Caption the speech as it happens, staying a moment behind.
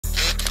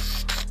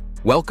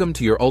Welcome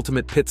to your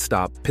ultimate pit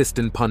stop,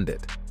 Piston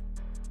Pundit.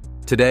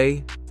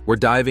 Today, we're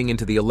diving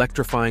into the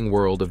electrifying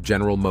world of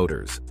General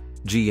Motors,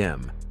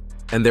 GM,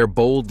 and their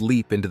bold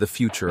leap into the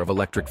future of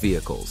electric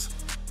vehicles.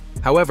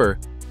 However,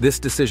 this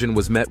decision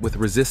was met with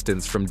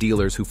resistance from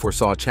dealers who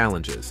foresaw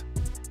challenges.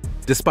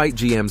 Despite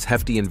GM's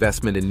hefty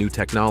investment in new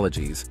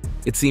technologies,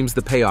 it seems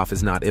the payoff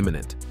is not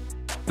imminent.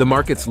 The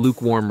market's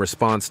lukewarm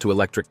response to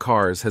electric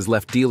cars has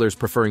left dealers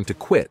preferring to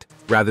quit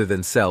rather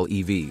than sell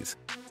EVs.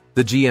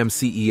 The GM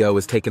CEO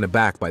is taken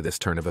aback by this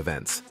turn of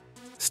events.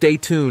 Stay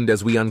tuned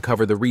as we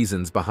uncover the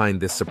reasons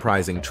behind this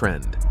surprising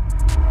trend.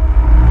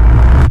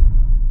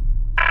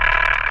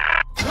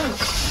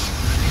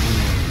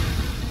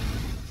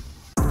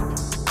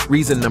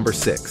 Reason number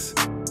 6.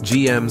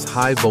 GM's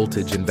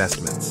high-voltage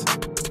investments.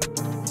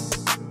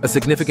 A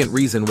significant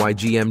reason why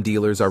GM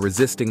dealers are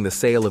resisting the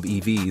sale of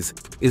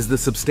EVs is the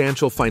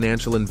substantial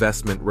financial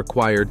investment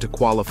required to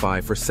qualify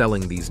for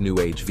selling these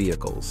new-age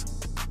vehicles.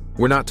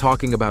 We're not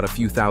talking about a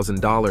few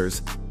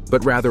 $1,000s,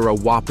 but rather a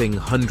whopping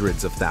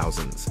hundreds of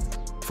thousands.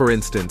 For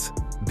instance,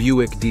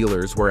 Buick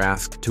dealers were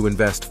asked to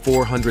invest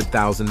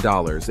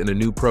 $400,000 in a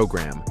new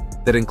program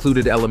that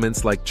included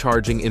elements like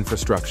charging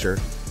infrastructure,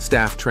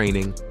 staff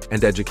training,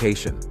 and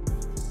education.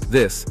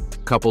 This,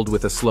 coupled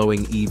with a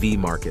slowing EV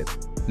market,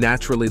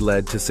 naturally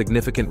led to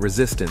significant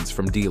resistance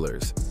from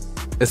dealers,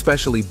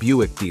 especially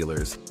Buick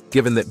dealers,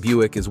 given that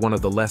Buick is one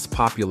of the less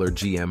popular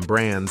GM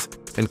brands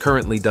and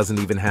currently doesn't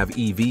even have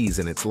EVs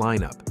in its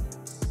lineup.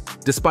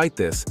 Despite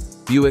this,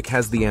 Buick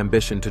has the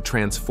ambition to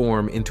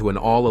transform into an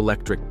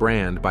all-electric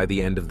brand by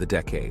the end of the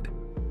decade.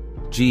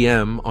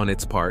 GM, on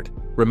its part,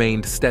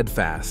 remained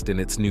steadfast in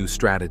its new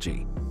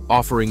strategy,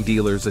 offering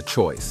dealers a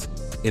choice: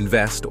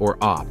 invest or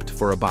opt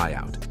for a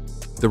buyout.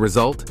 The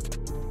result?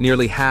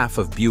 Nearly half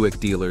of Buick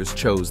dealers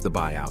chose the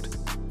buyout.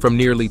 From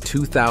nearly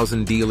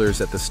 2,000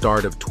 dealers at the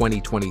start of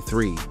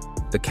 2023,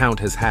 the count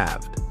has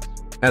halved.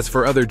 As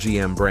for other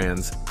GM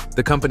brands,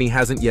 the company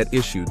hasn't yet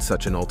issued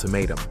such an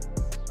ultimatum.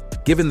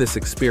 Given this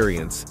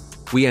experience,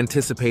 we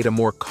anticipate a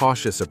more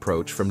cautious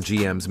approach from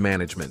GM's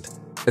management,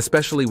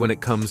 especially when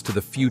it comes to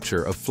the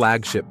future of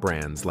flagship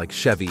brands like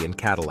Chevy and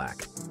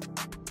Cadillac.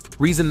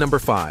 Reason number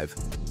 5.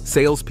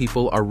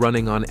 Salespeople are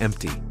running on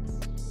empty.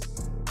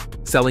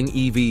 Selling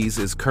EVs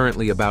is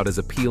currently about as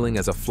appealing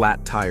as a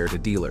flat tire to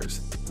dealers.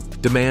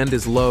 Demand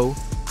is low,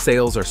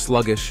 sales are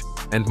sluggish,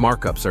 and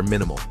markups are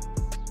minimal.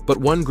 But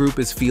one group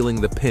is feeling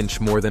the pinch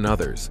more than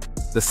others: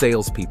 the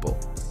salespeople.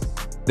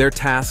 They're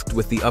tasked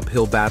with the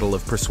uphill battle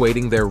of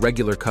persuading their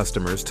regular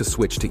customers to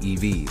switch to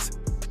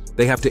EVs.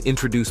 They have to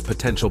introduce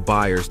potential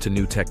buyers to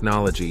new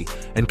technology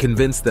and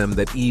convince them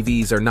that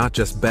EVs are not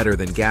just better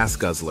than gas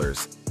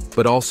guzzlers,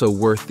 but also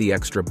worth the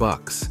extra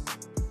bucks.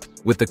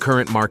 With the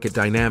current market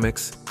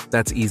dynamics,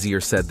 that's easier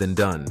said than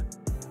done.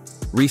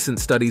 Recent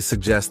studies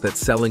suggest that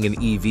selling an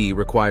EV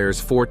requires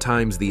 4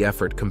 times the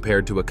effort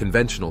compared to a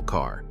conventional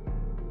car.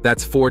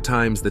 That's 4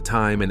 times the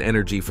time and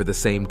energy for the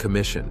same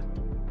commission.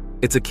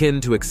 It's akin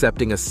to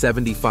accepting a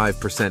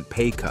 75%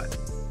 pay cut.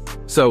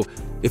 So,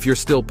 if you're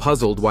still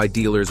puzzled why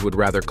dealers would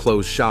rather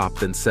close shop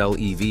than sell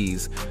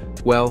EVs,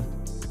 well,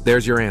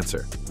 there's your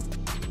answer.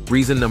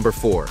 Reason number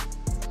 4.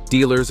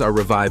 Dealers are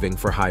reviving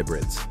for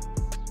hybrids.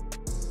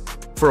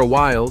 For a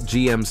while,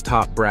 GM's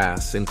top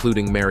brass,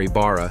 including Mary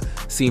Barra,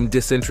 seemed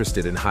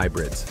disinterested in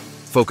hybrids,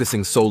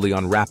 focusing solely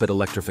on rapid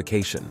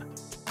electrification.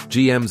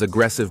 GM's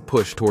aggressive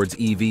push towards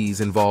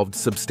EVs involved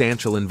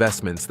substantial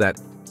investments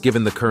that,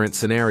 given the current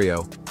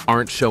scenario,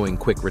 aren't showing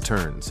quick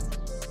returns.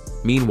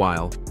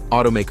 Meanwhile,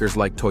 automakers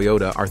like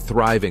Toyota are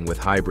thriving with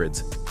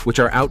hybrids, which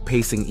are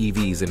outpacing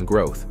EVs in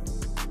growth.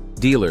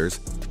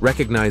 Dealers,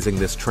 recognizing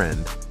this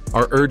trend,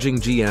 are urging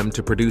GM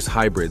to produce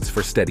hybrids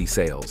for steady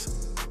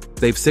sales.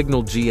 They've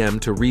signaled GM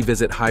to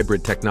revisit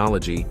hybrid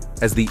technology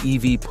as the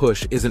EV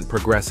push isn't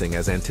progressing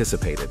as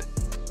anticipated.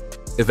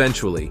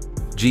 Eventually,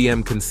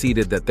 GM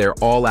conceded that their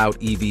all-out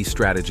EV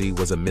strategy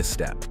was a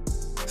misstep.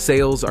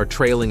 Sales are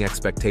trailing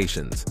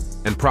expectations,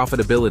 and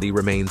profitability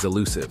remains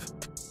elusive.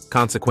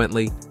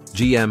 Consequently,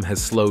 GM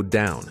has slowed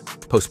down,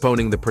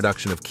 postponing the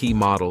production of key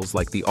models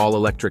like the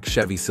all-electric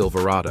Chevy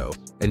Silverado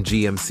and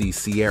GMC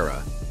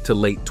Sierra to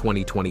late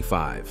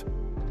 2025.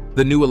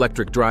 The new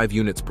electric drive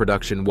units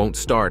production won't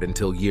start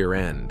until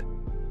year-end.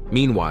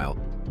 Meanwhile,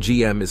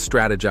 GM is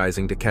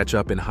strategizing to catch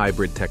up in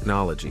hybrid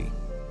technology.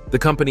 The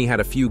company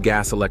had a few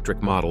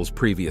gas-electric models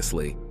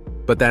previously,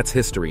 but that's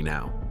history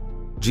now.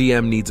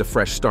 GM needs a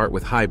fresh start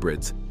with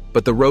hybrids,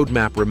 but the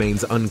roadmap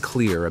remains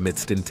unclear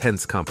amidst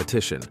intense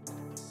competition.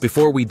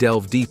 Before we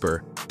delve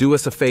deeper, do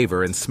us a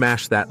favor and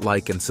smash that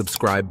like and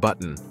subscribe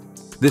button.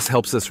 This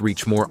helps us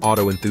reach more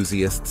auto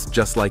enthusiasts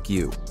just like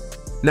you.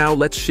 Now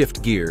let's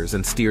shift gears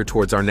and steer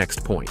towards our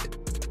next point.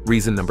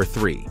 Reason number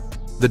 3.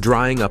 The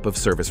drying up of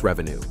service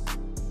revenue.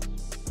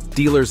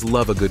 Dealers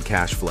love a good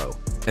cash flow,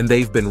 and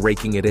they've been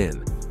raking it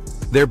in.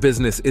 Their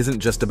business isn't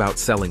just about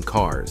selling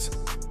cars.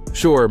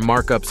 Sure,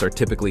 markups are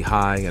typically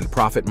high and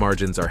profit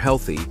margins are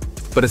healthy,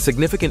 but a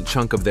significant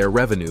chunk of their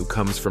revenue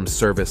comes from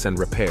service and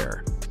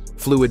repair.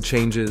 Fluid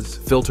changes,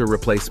 filter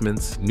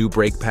replacements, new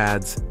brake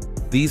pads.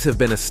 These have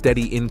been a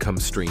steady income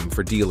stream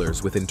for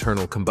dealers with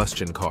internal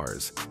combustion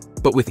cars.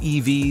 But with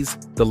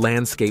EVs, the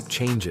landscape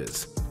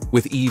changes.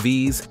 With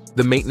EVs,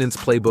 the maintenance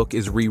playbook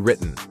is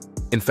rewritten.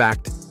 In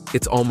fact,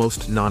 it's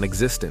almost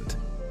non-existent.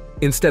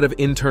 Instead of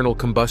internal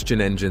combustion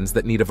engines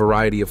that need a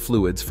variety of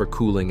fluids for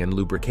cooling and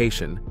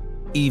lubrication,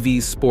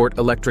 EVs sport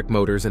electric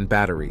motors and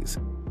batteries,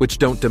 which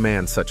don't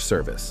demand such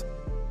service.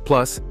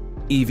 Plus,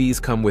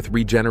 EVs come with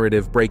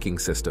regenerative braking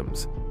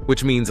systems,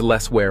 which means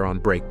less wear on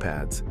brake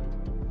pads.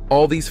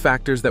 All these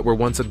factors that were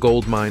once a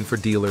goldmine for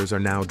dealers are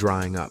now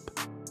drying up.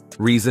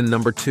 Reason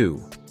number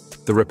 2,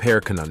 the repair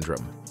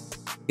conundrum.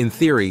 In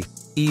theory,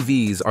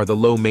 EVs are the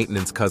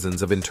low-maintenance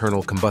cousins of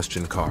internal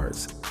combustion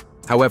cars.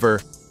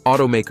 However,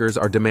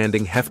 automakers are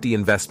demanding hefty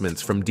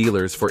investments from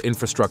dealers for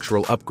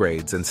infrastructural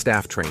upgrades and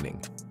staff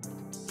training.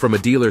 From a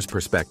dealer's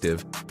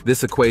perspective,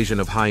 this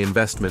equation of high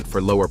investment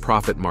for lower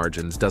profit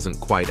margins doesn't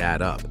quite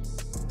add up.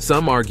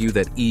 Some argue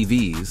that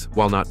EVs,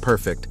 while not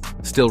perfect,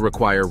 still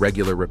require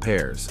regular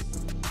repairs.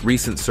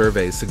 Recent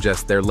surveys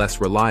suggest they're less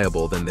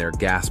reliable than their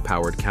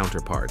gas-powered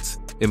counterparts,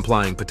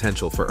 implying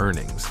potential for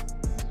earnings.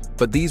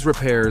 But these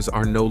repairs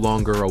are no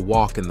longer a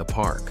walk in the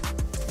park.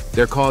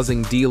 They're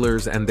causing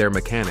dealers and their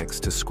mechanics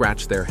to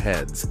scratch their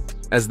heads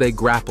as they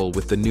grapple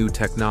with the new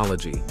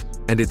technology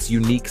and its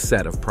unique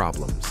set of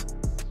problems.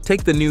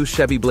 Take the new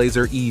Chevy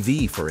Blazer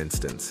EV, for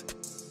instance.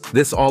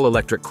 This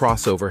all-electric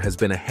crossover has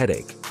been a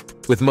headache,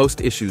 with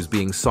most issues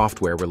being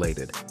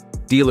software-related.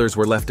 Dealers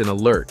were left in a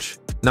lurch,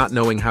 not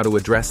knowing how to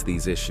address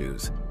these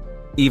issues.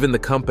 Even the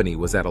company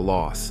was at a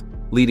loss,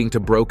 leading to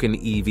broken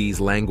EVs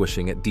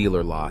languishing at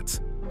dealer lots,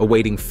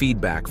 awaiting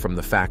feedback from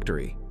the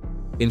factory.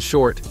 In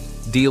short,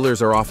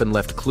 dealers are often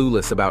left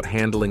clueless about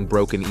handling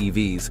broken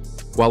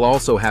EVs while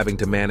also having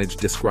to manage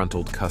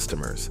disgruntled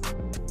customers.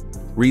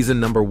 Reason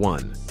number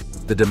 1,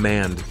 the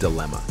demand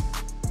dilemma.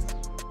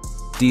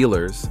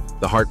 Dealers,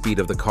 the heartbeat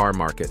of the car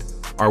market,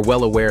 are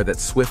well aware that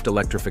swift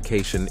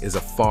electrification is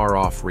a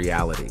far-off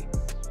reality.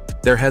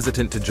 They're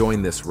hesitant to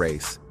join this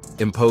race,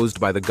 imposed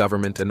by the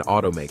government and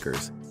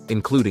automakers,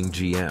 including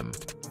GM.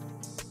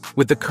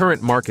 With the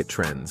current market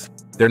trends,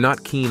 they're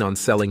not keen on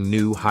selling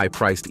new,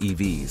 high-priced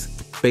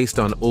EVs based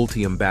on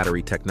Ultium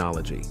battery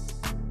technology.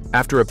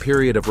 After a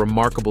period of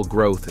remarkable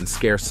growth and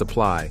scarce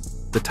supply,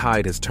 the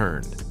tide has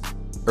turned.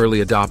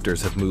 Early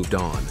adopters have moved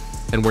on,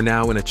 and we're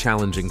now in a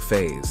challenging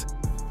phase.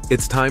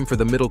 It's time for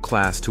the middle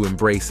class to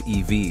embrace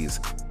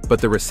EVs,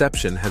 but the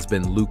reception has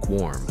been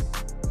lukewarm.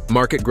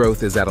 Market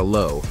growth is at a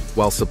low,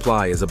 while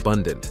supply is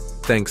abundant,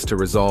 thanks to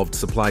resolved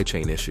supply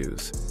chain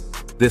issues.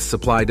 This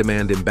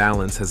supply-demand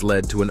imbalance has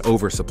led to an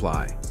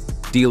oversupply.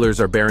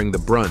 Dealers are bearing the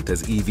brunt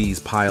as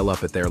EVs pile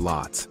up at their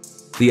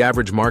lots. The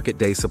average market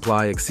day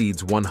supply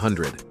exceeds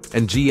 100,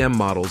 and GM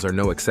models are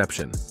no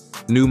exception.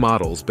 New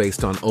models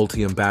based on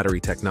Ultium battery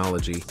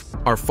technology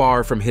are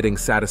far from hitting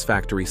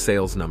satisfactory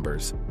sales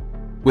numbers.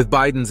 With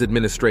Biden's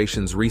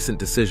administration's recent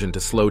decision to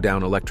slow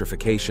down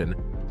electrification,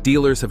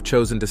 dealers have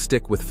chosen to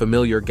stick with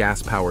familiar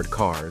gas-powered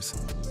cars.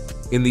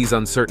 In these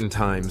uncertain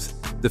times,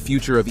 the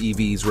future of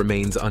EVs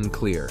remains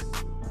unclear.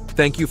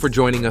 Thank you for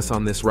joining us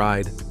on this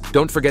ride.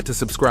 Don't forget to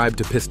subscribe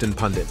to Piston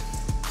Pundit.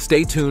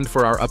 Stay tuned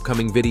for our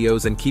upcoming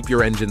videos and keep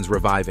your engines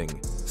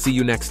reviving. See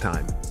you next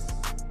time.